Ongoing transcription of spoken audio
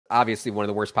obviously one of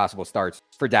the worst possible starts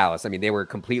for Dallas. I mean, they were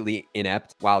completely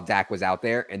inept while Dak was out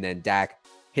there, and then Dak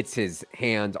hits his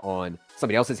hand on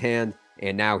somebody else's hand,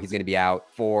 and now he's going to be out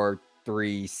 4,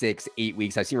 3, 6, 8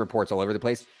 weeks. I've seen reports all over the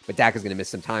place, but Dak is going to miss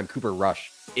some time. Cooper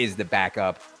Rush is the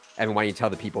backup. Evan, why don't you tell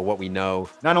the people what we know?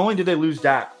 Not only did they lose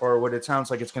Dak, or what it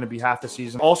sounds like it's going to be half the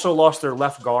season, also lost their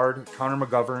left guard, Connor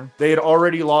McGovern. They had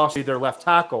already lost their left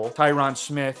tackle, Tyron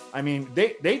Smith. I mean,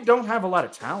 they don't have a lot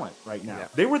of talent right now. Yeah.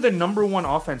 They were the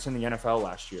 #1 offense in the NFL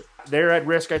last year. They're at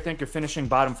risk, I think, of finishing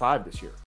bottom 5 this year.